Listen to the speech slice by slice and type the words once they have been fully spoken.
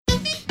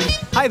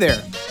Hi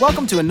there.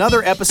 Welcome to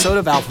another episode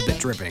of Alphabet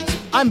Drippings.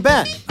 I'm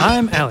Ben.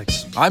 I'm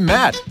Alex. I'm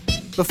Matt.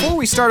 Before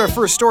we start our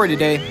first story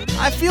today,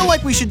 I feel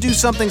like we should do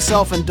something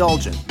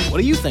self-indulgent. What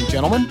do you think,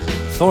 gentlemen?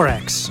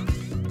 Thorax.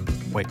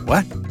 Wait,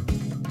 what?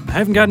 I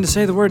haven't gotten to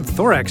say the word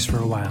thorax for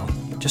a while.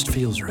 Just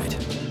feels right.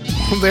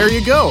 Well, there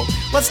you go.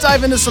 Let's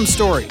dive into some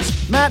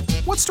stories. Matt,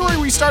 what story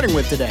are we starting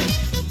with today?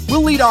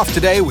 We'll lead off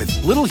today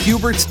with Little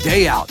Hubert's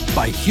Day Out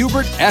by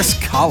Hubert S.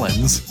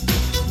 Collins.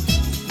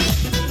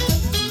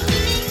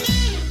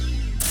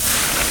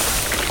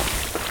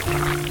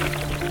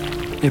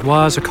 It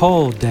was a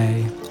cold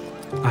day.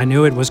 I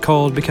knew it was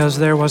cold because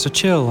there was a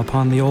chill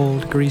upon the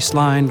old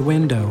grease-lined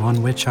window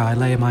on which I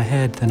lay my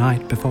head the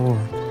night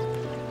before.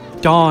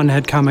 Dawn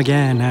had come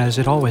again, as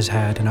it always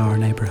had in our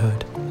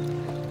neighborhood.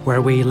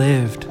 Where we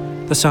lived,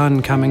 the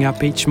sun coming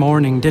up each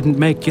morning didn't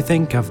make you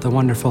think of the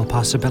wonderful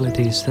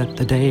possibilities that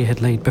the day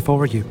had laid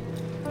before you.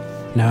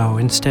 No,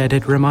 instead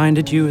it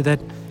reminded you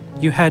that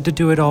you had to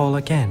do it all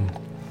again.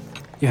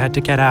 You had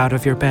to get out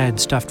of your bed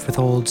stuffed with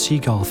old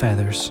seagull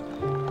feathers,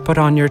 put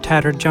on your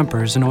tattered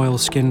jumpers and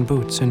oilskin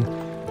boots, and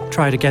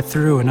try to get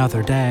through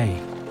another day.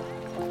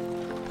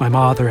 My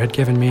mother had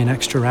given me an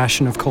extra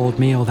ration of cold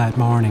meal that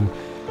morning.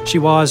 She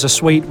was a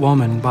sweet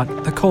woman,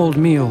 but the cold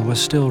meal was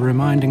still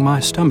reminding my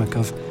stomach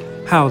of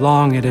how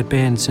long it had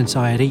been since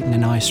I had eaten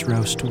an ice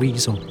roast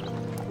weasel.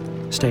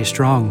 Stay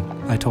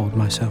strong, I told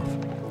myself.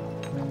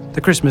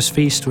 The Christmas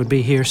feast would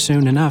be here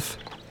soon enough.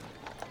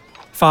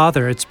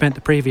 Father had spent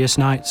the previous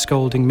night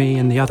scolding me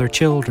and the other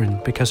children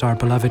because our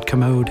beloved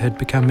commode had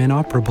become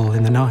inoperable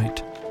in the night.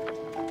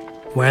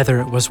 Whether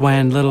it was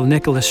when little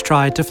Nicholas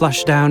tried to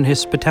flush down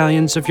his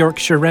battalions of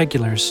Yorkshire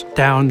regulars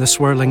down the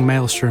swirling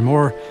maelstrom,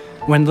 or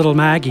when little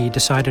Maggie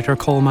decided her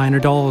coal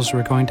miner dolls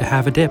were going to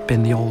have a dip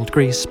in the old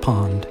grease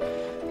pond,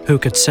 who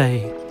could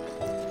say?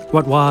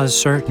 What was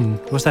certain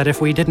was that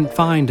if we didn't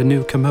find a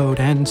new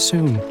commode and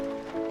soon,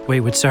 we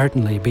would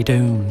certainly be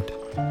doomed.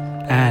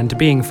 And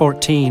being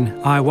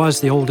 14, I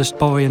was the oldest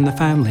boy in the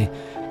family,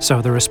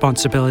 so the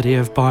responsibility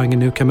of buying a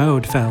new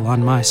commode fell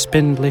on my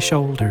spindly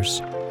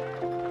shoulders.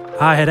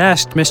 I had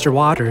asked Mr.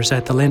 Waters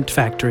at the lint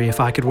factory if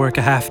I could work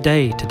a half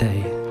day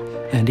today,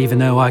 and even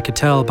though I could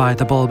tell by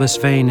the bulbous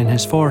vein in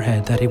his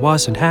forehead that he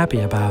wasn't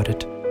happy about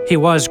it, he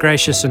was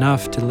gracious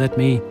enough to let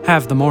me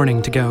have the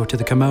morning to go to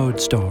the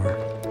commode store.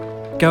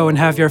 "Go and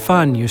have your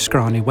fun, you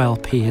scrawny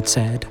whelp," he had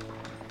said.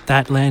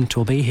 "That lint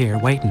will be here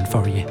waiting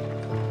for you."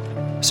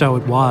 So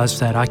it was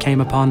that I came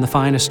upon the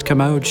finest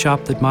commode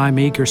shop that my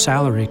meager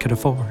salary could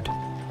afford.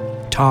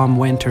 Tom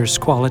Winter's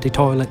Quality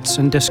Toilets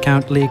and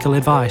Discount Legal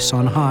Advice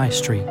on High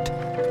Street.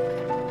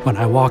 When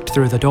I walked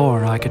through the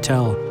door, I could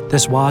tell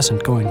this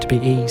wasn't going to be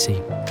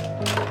easy.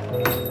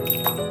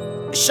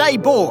 Say,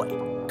 boy,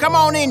 come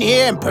on in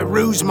here and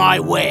peruse my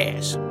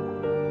wares.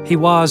 He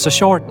was a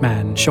short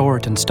man,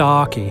 short and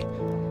stocky.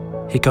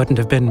 He couldn't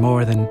have been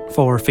more than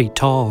 4 feet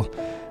tall,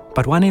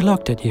 but when he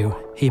looked at you,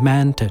 he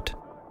meant it.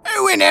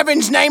 Who in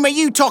heaven's name are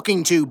you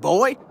talking to,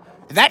 boy?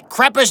 That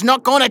crapper's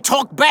not gonna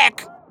talk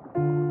back.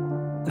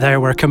 There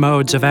were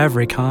commodes of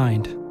every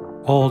kind.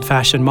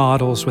 Old-fashioned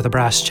models with a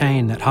brass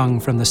chain that hung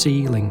from the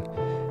ceiling.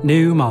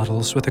 New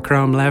models with a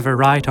chrome lever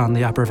right on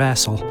the upper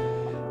vessel.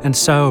 And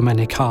so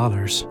many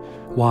colours.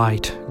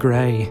 White,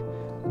 grey,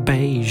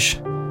 beige,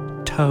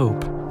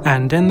 taupe.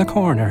 And in the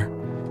corner,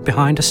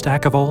 behind a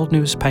stack of old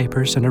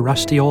newspapers and a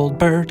rusty old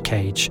bird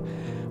cage,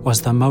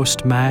 was the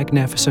most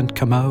magnificent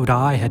commode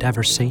I had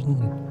ever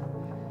seen.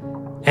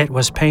 It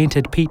was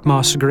painted peat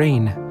moss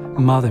green,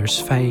 Mother's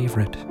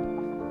favourite.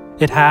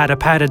 It had a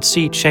padded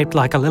seat shaped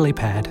like a lily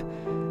pad.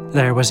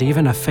 There was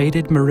even a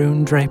faded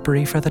maroon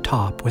drapery for the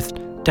top with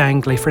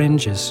dangly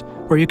fringes,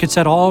 where you could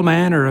set all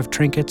manner of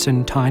trinkets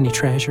and tiny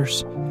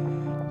treasures.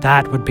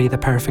 That would be the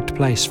perfect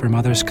place for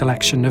Mother's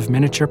collection of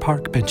miniature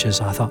park benches,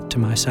 I thought to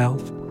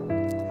myself.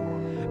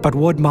 But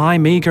would my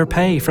meagre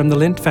pay from the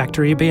lint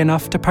factory be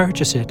enough to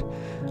purchase it?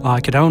 I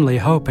could only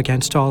hope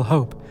against all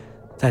hope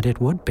that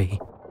it would be.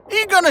 Are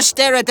you gonna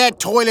stare at that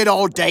toilet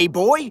all day,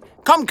 boy?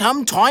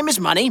 Come, time is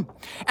money.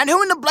 And who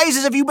in the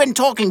blazes have you been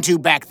talking to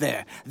back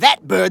there?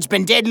 That bird's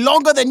been dead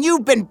longer than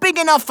you've been big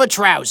enough for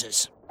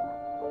trousers.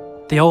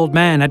 The old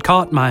man had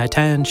caught my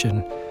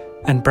attention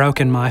and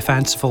broken my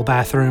fanciful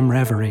bathroom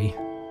reverie.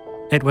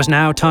 It was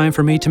now time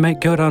for me to make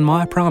good on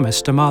my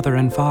promise to Mother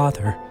and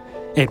Father.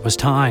 It was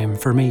time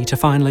for me to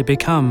finally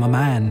become a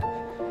man.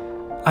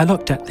 I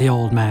looked at the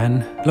old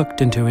man, looked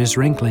into his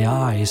wrinkly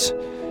eyes,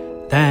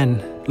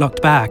 then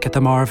looked back at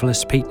the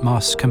marvellous peat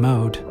moss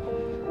commode.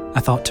 I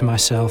thought to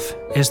myself,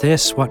 is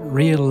this what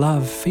real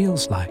love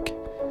feels like?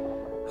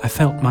 I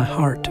felt my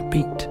heart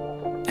beat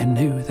and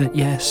knew that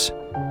yes,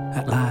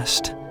 at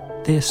last,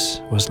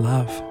 this was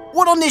love.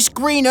 What on this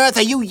green earth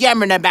are you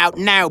yammering about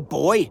now,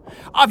 boy?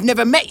 I've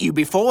never met you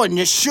before, and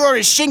as sure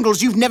as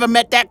shingles you've never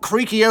met that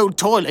creaky old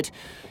toilet.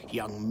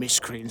 Young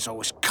miscreants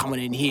always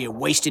coming in here,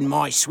 wasting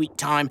my sweet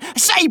time.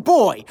 Say,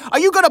 boy, are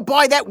you going to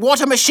buy that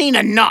water machine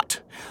or not?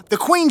 The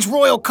Queen's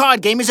Royal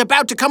card game is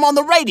about to come on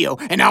the radio,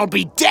 and I'll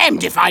be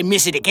damned if I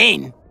miss it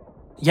again.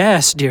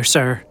 Yes, dear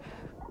sir.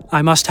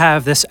 I must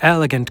have this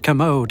elegant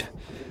commode.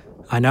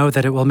 I know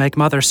that it will make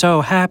Mother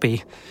so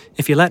happy.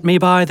 If you let me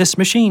buy this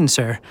machine,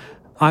 sir,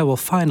 I will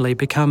finally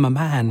become a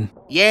man.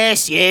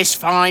 Yes,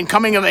 fine.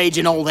 Coming of age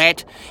and all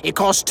that. It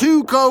costs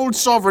 2 gold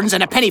sovereigns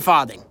and a penny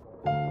farthing.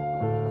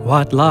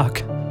 What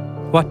luck.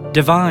 What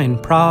divine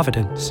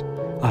providence.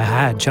 I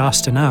had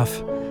just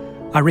enough.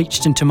 I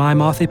reached into my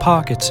mothy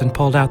pockets and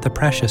pulled out the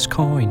precious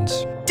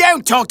coins.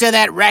 Don't talk to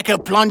that rack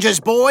of plungers,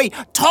 boy.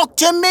 Talk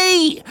to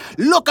me.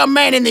 Look a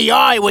man in the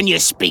eye when you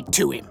speak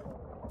to him.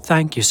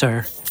 Thank you,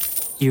 sir.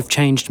 You've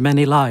changed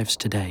many lives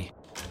today.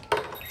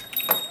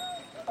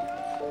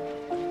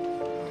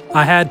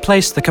 I had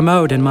placed the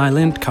commode in my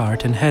lint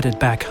cart and headed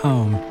back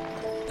home.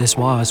 This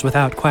was,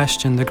 without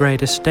question, the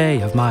greatest day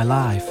of my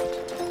life.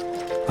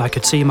 I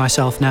could see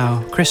myself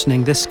now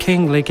christening this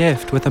kingly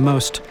gift with a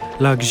most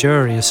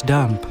luxurious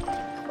dump.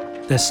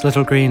 This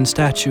little green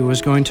statue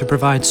was going to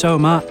provide so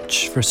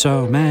much for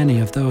so many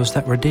of those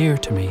that were dear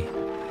to me.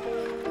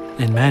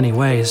 In many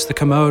ways, the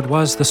commode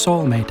was the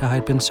soulmate I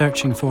had been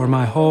searching for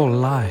my whole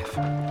life.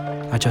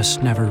 I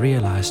just never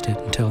realized it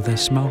until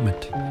this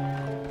moment.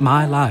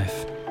 My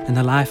life and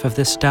the life of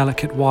this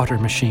delicate water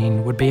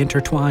machine would be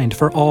intertwined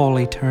for all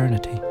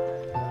eternity.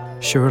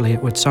 Surely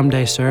it would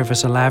someday serve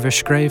as a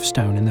lavish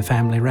gravestone in the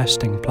family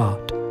resting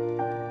plot.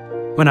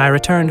 When I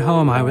returned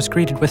home, I was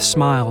greeted with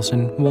smiles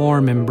and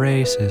warm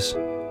embraces.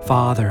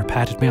 Father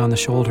patted me on the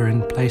shoulder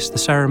and placed the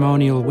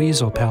ceremonial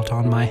weasel pelt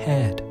on my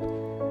head.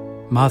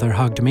 Mother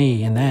hugged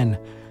me and then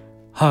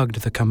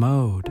hugged the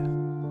commode.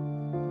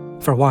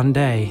 For one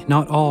day,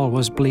 not all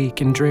was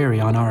bleak and dreary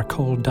on our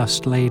coal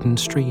dust-laden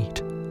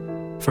street.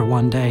 For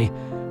one day,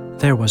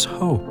 there was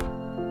hope.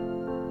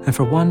 And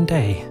for one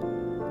day,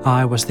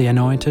 I was the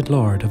anointed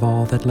Lord of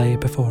all that lay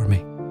before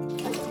me.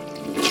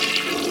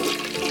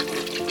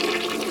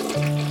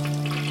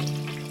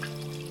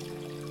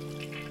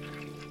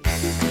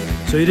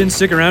 So you didn't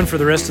stick around for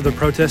the rest of the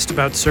protest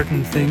about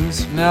certain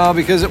things? No,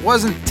 because it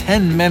wasn't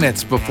 10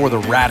 minutes before the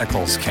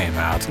radicals came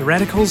out. The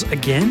radicals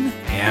again?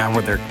 Yeah,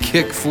 with their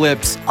kick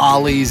flips,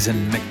 ollies,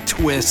 and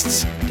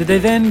McTwists. Did they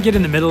then get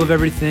in the middle of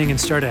everything and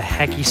start a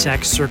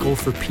hacky-sack circle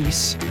for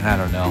peace? I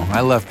don't know.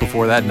 I left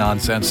before that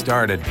nonsense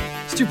started.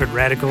 Stupid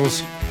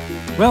radicals.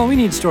 Well, we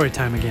need story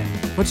time again.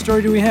 What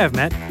story do we have,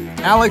 Matt?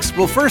 Alex,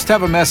 we'll first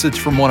have a message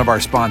from one of our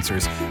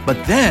sponsors, but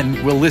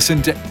then we'll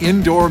listen to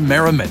Indoor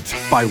Merriment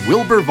by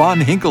Wilbur von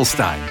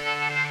Hinkelstein.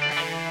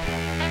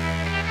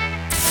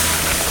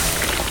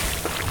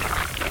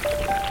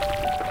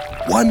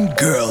 One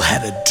girl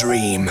had a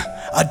dream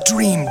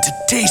to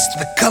taste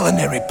the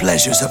culinary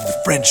pleasures of the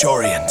French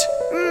Orient.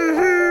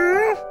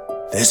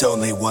 There's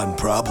only one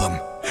problem.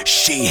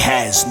 She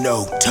has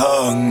no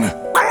tongue.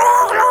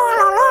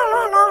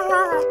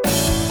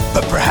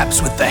 But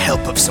perhaps with the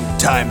help of some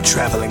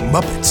time-traveling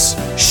Muppets,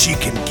 she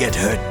can get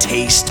her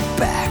taste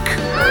back.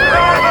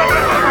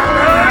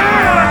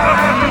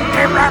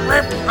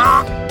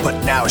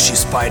 But now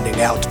she's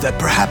finding out that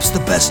perhaps the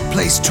best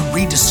place to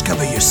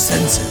rediscover your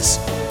senses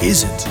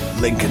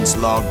isn't Lincoln's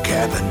log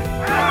cabin.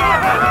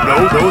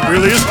 No, it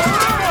really isn't.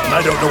 And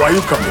I don't know why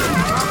you've come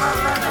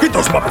here. Get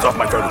those Muppets off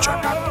my furniture.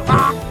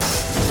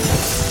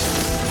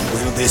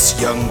 Will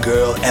this young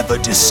girl ever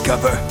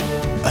discover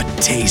a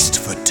taste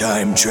for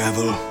time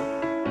travel?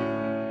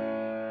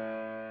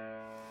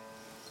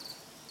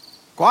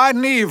 Quite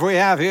an eve we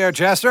have here,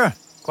 Chester.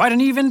 Quite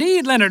an eve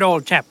indeed, Leonard,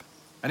 old chap.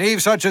 An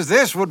eve such as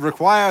this would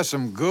require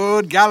some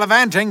good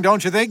gallivanting,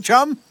 don't you think,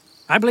 chum?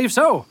 I believe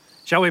so.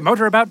 Shall we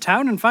motor about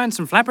town and find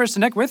some flappers to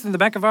neck with in the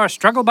back of our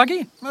struggle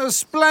buggy? A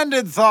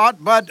splendid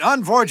thought, but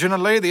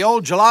unfortunately the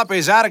old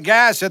jalopy's out of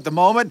gas at the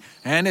moment,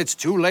 and it's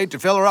too late to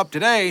fill her up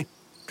today.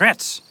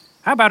 Dretz,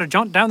 how about a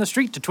jaunt down the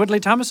street to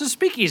Twiddly Thomas's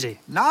Speakeasy?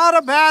 Not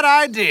a bad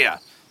idea.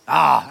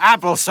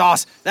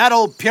 Applesauce. That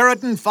old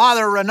Puritan,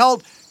 Father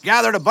Renault,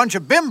 gathered a bunch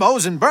of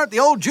bimbos and burnt the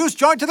old juice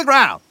joint to the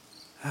ground.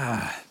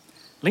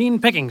 Lean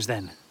pickings,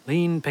 then.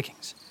 Lean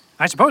pickings.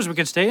 I suppose we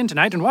could stay in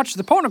tonight and watch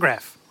the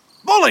pornograph.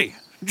 Bully!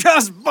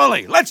 Just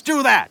bully! Let's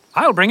do that!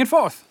 I'll bring it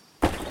forth.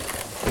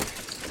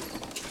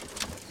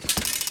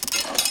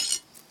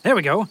 There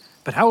we go.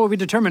 But how will we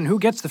determine who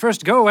gets the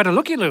first go at a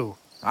looky-loo?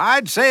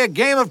 I'd say a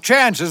game of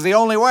chance is the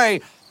only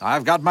way.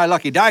 I've got my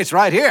lucky dice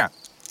right here.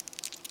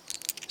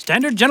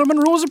 Standard gentleman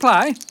rules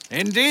apply.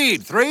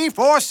 Indeed. 3,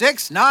 4,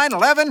 6, 9,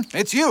 11.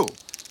 It's you.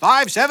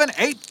 5, 7,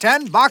 8,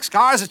 10.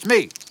 Boxcars, it's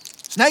me.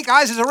 Snake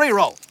Eyes is a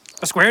reroll.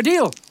 A square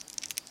deal.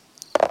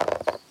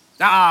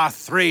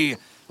 3.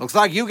 Looks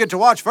like you get to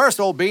watch first,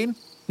 old bean.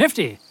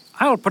 Nifty.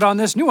 I'll put on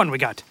this new one we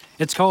got.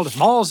 It's called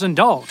Malls and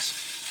Dolls.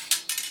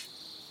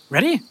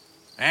 Ready?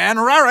 And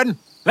rarin'.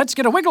 Let's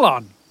get a wiggle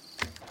on.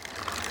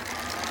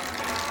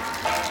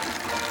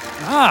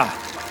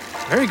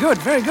 Very good,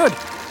 very good.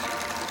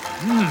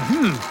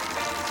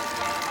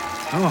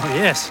 Oh,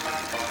 yes.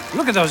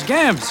 Look at those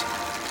gams.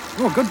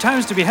 Oh, good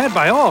times to be had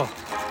by all.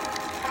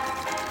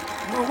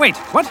 Oh, wait,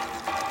 what?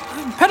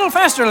 Pedal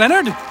faster,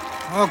 Leonard.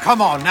 Oh,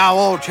 come on now,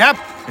 old chap.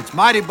 It's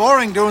mighty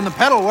boring doing the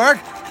pedal work.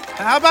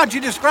 How about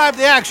you describe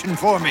the action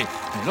for me?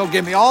 It'll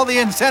give me all the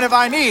incentive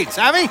I need,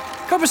 savvy?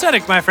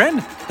 Copacetic, my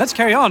friend. Let's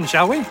carry on,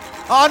 shall we?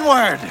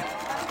 Onward!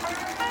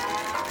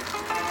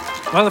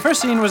 Well, the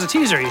first scene was a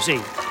teaser, you see.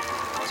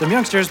 Some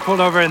youngsters pulled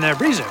over in their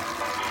breezer.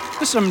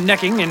 Just some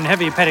necking and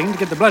heavy petting to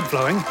get the blood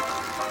flowing.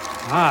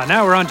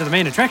 Now we're on to the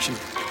main attraction.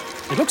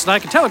 It looks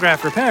like a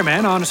telegraph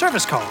repairman on a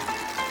service call.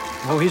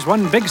 Oh, he's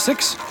one big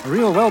six, a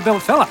real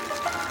well-built fella.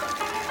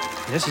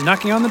 Yes, he's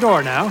knocking on the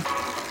door now.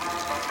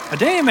 A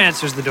dame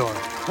answers the door.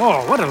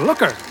 Oh, what a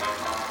looker.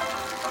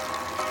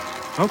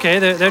 Okay,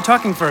 they're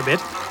talking for a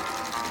bit.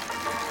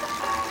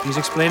 He's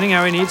explaining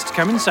how he needs to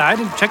come inside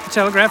and check the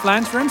telegraph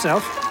lines for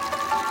himself.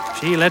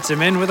 She lets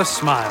him in with a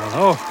smile.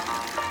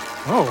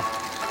 Oh,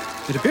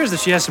 it appears that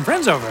she has some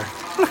friends over.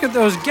 Look at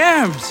those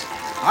gams.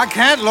 I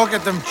can't look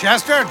at them,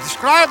 Chester.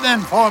 Describe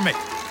them for me.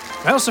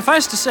 Well,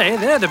 suffice to say,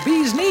 they're the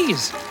bee's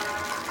knees.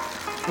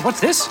 What's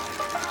this?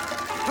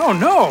 Oh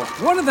no,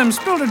 one of them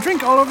spilled a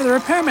drink all over the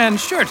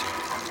repairman's shirt.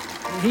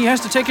 He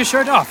has to take his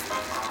shirt off.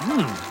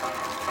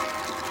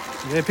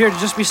 They appear to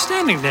just be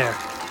standing there,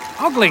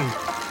 ogling,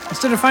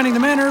 instead of finding the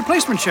man a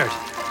replacement shirt.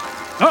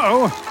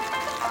 Uh-oh.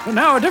 Well,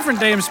 now a different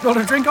dame spilled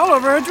her drink all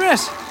over her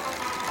dress.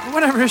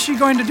 Whatever is she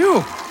going to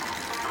do?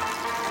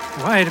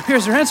 Why, it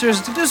appears her answer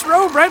is to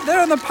disrobe right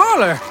there in the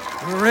parlor.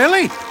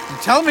 Really?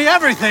 Tell me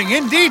everything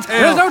in detail.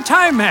 There's no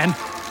time, man.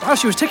 While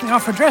she was taking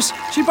off her dress,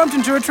 she bumped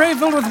into a tray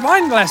filled with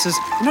wine glasses.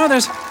 You know,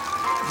 there's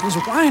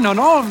wine on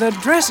all of the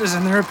dresses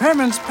and the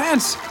repairman's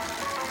pants.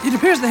 It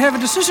appears they have a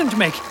decision to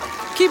make.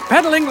 Keep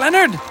pedaling,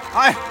 Leonard.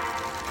 I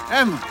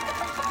am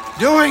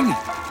doing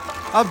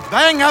a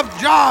bang-up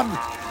job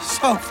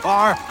so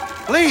far.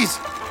 Please,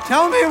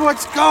 tell me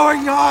what's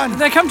going on.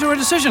 They come to a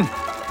decision.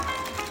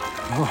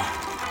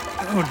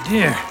 Oh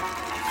dear.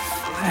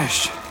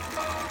 Flesh.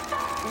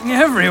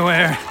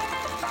 Everywhere.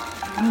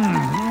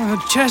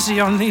 The chassis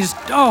on these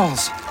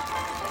dolls.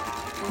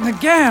 The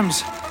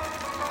gams.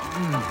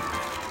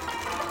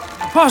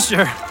 The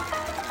posture.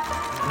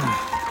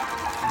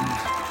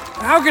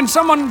 How can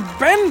someone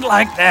bend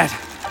like that?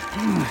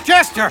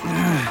 Chester,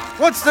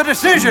 what's the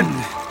decision?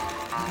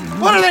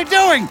 What are they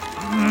doing?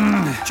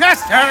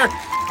 Chester!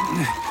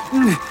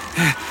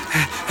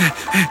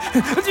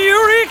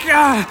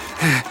 Eureka!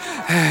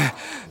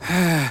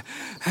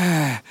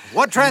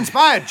 What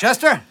transpired,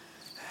 Chester?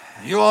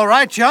 You all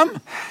right, chum?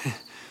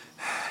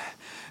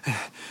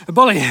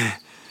 Bully.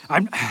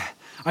 I'm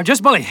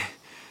just Bully.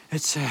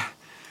 It's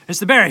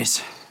the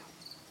berries.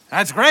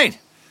 That's great.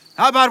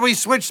 How about we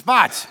switch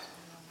spots?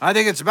 I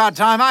think it's about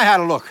time I had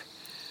a look.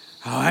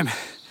 Oh,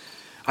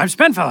 I'm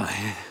spent, fella.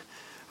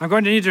 I'm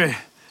going to need to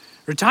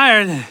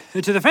retire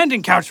to the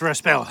fainting couch for a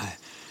spell.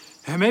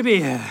 Maybe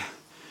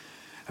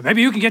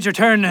you can get your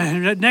turn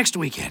next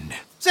weekend.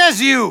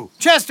 Says you!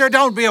 Chester,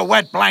 don't be a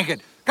wet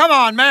blanket. Come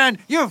on, man.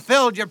 You've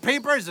filled your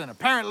peepers and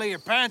apparently your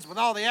pants with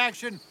all the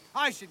action.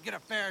 I should get a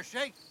fair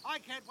shake. I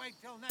can't wait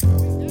till next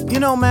weekend. You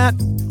know, Matt,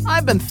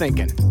 I've been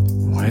thinking.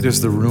 Why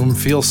does the room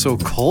feel so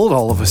cold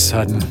all of a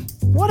sudden?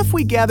 What if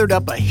we gathered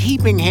up a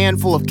heaping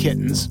handful of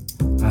kittens,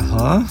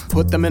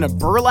 put them in a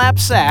burlap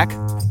sack,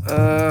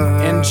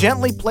 and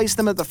gently placed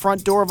them at the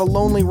front door of a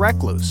lonely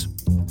recluse?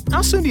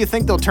 How soon do you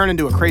think they'll turn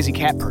into a crazy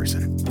cat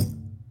person?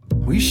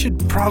 We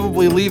should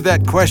probably leave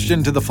that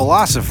question to the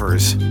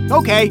philosophers.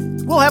 Okay,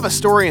 we'll have a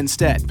story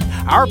instead.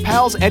 Our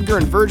pals Edgar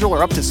and Virgil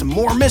are up to some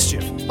more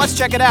mischief. Let's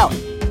check it out.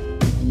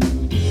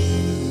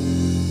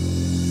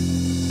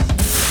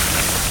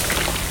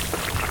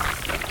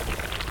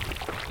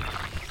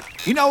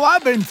 You know,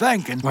 I've been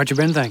thinking. What you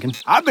been thinking?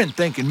 I've been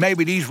thinking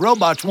maybe these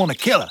robots want to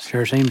kill us.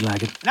 Sure seems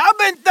like it. And I've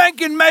been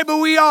thinking maybe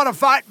we ought to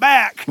fight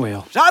back.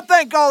 Well. So I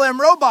think all them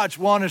robots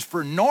want is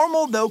for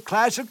normal, though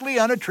classically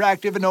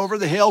unattractive and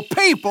over-the-hill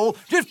people,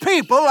 just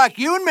people like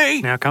you and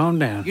me. Now calm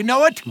down. You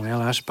know it?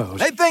 Well, I suppose.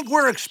 They think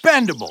we're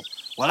expendable.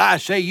 Well, I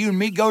say you and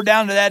me go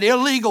down to that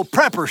illegal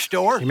prepper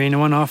store. You mean the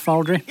one off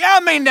Faldry? Yeah,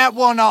 I mean that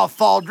one off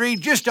Faldry,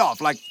 just off,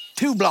 like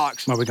 2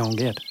 blocks. What we gonna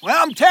get? Well,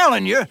 I'm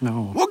telling you.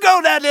 No. We'll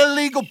go to that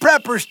illegal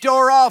prepper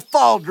store off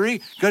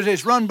Faldry, because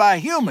it's run by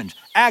humans,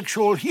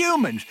 actual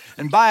humans,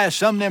 and buy us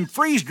some of them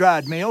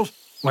freeze-dried meals.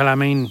 Well, I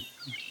mean,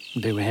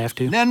 do we have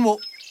to? Then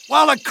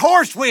well, of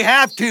course we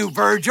have to,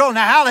 Virgil.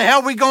 Now, how the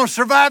hell are we going to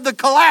survive the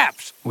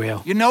collapse?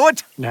 Well. You know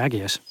it? I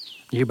guess.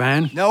 You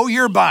buying? No,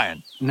 you're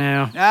buying.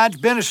 No. Now, it's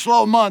been a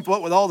slow month,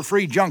 what with all the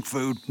free junk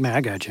food. I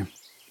got you.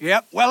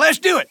 Yep, well, let's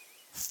do it.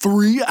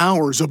 3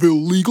 hours of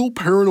illegal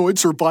paranoid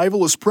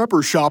survivalist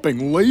prepper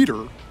shopping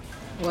later.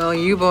 Well,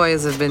 you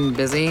boys have been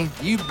busy.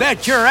 You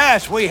bet your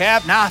ass we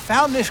have. Now, I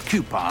found this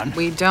coupon.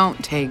 We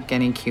don't take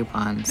any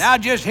coupons. Now,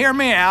 just hear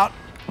me out.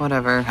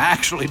 Whatever. I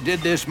actually did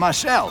this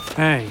myself.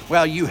 Hey.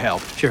 Well, you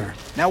helped. Sure.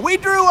 Now, we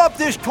drew up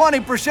this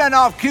 20%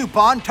 off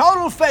coupon,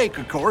 total fake,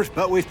 of course,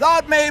 but we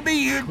thought maybe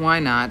you'd... Why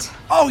not?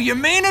 Oh, you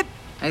mean it?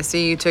 I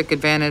see you took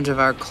advantage of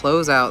our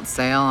closeout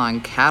sale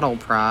on cattle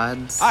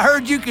prods. I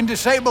heard you can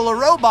disable a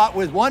robot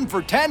with one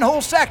for 10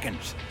 whole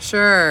seconds.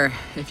 Sure,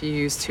 if you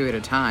use 2 at a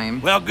time.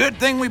 Well, good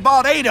thing we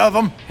bought 8 of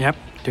them. Yep,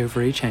 2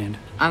 for each hand.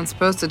 I'm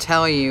supposed to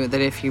tell you that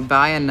if you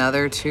buy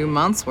another 2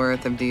 months'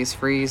 worth of these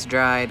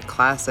freeze-dried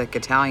classic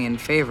Italian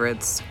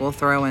favorites, we'll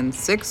throw in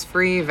 6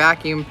 free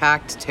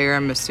vacuum-packed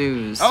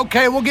tiramisus.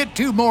 Okay, we'll get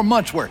 2 more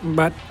months' worth.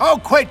 But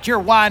Oh, quit your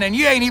whining.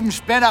 You ain't even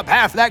spent up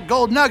half that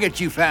gold nugget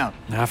you found.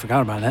 I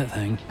forgot about that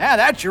thing. Yeah,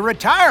 that's your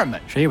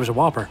retirement. She was a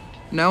whopper.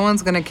 No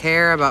one's gonna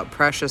care about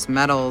precious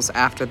metals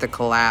after the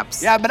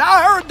collapse. Yeah, but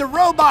I heard the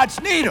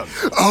robots need them.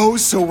 Oh,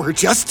 so we're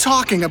just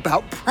talking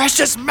about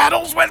precious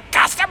metals with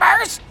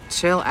customers?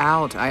 Chill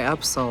out, I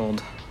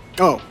upsold.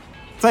 Oh,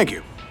 thank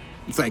you.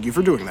 Thank you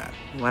for doing that.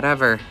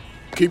 Whatever.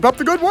 Keep up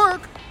the good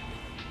work.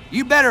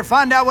 You better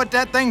find out what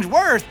that thing's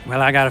worth.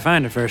 Well, I gotta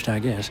find it first, I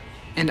guess.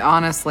 And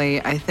honestly,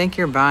 I think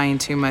you're buying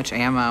too much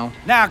ammo.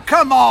 Now,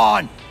 come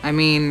on. I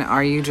mean,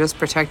 are you just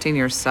protecting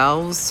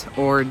yourselves,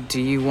 or do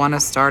you want to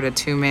start a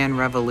 2-man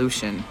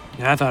revolution?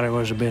 I thought it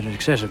was a bit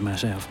excessive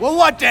myself. Well,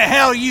 what the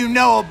hell you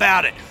know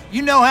about it?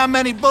 You know how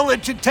many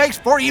bullets it takes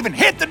before you even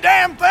hit the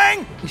damn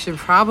thing? You should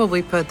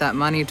probably put that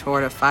money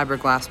toward a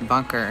fiberglass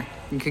bunker.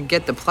 You could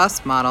get the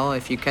Plus model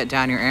if you cut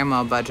down your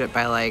ammo budget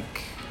by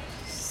like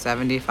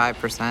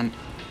 75%.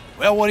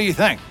 Well, what do you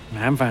think?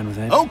 I'm fine with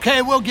that.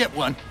 Okay, we'll get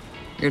one.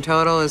 Your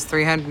total is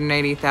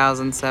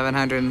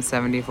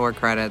 380,774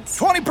 credits.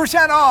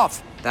 20%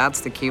 off. That's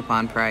the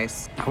coupon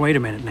price. Oh, wait a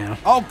minute now.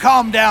 Oh,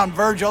 calm down,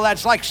 Virgil.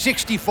 That's like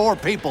 64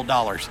 people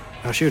dollars.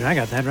 Oh, shoot, I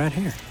got that right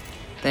here.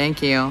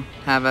 Thank you.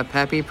 Have a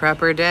peppy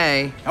prepper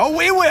day. Oh,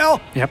 we will.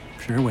 Yep,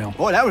 sure will.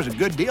 Boy, that was a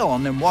good deal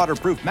on them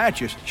waterproof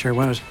matches. Sure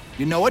was.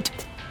 You know it?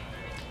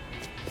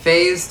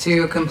 Phase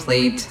 2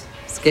 complete.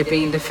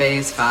 Skipping to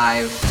Phase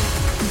 5.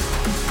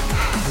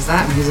 Is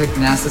that music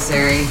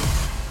necessary?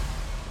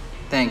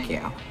 Thank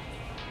you.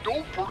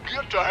 Don't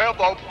forget to have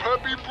a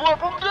peppy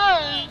prepper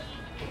day.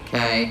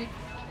 Okay.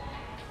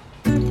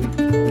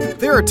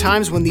 There are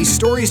times when these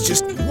stories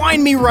just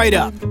wind me right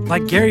up.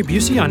 Like Gary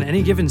Busey on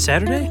Any Given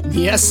Saturday?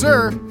 Yes,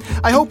 sir.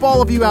 I hope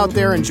all of you out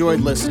there enjoyed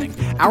listening.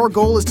 Our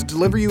goal is to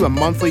deliver you a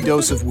monthly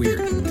dose of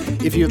weird.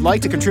 If you'd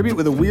like to contribute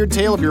with a weird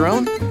tale of your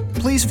own,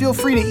 please feel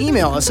free to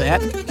email us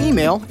at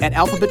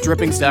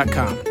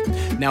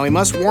email@alphabetdrippings.com. Now, we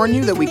must warn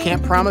you that we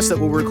can't promise that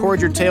we'll record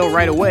your tale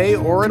right away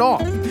or at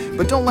all.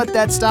 But don't let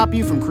that stop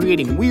you from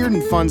creating weird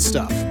and fun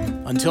stuff.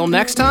 Until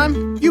next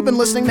time, you've been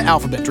listening to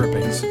Alphabet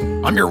Drippings.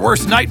 I'm your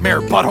worst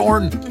nightmare,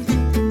 butthorn.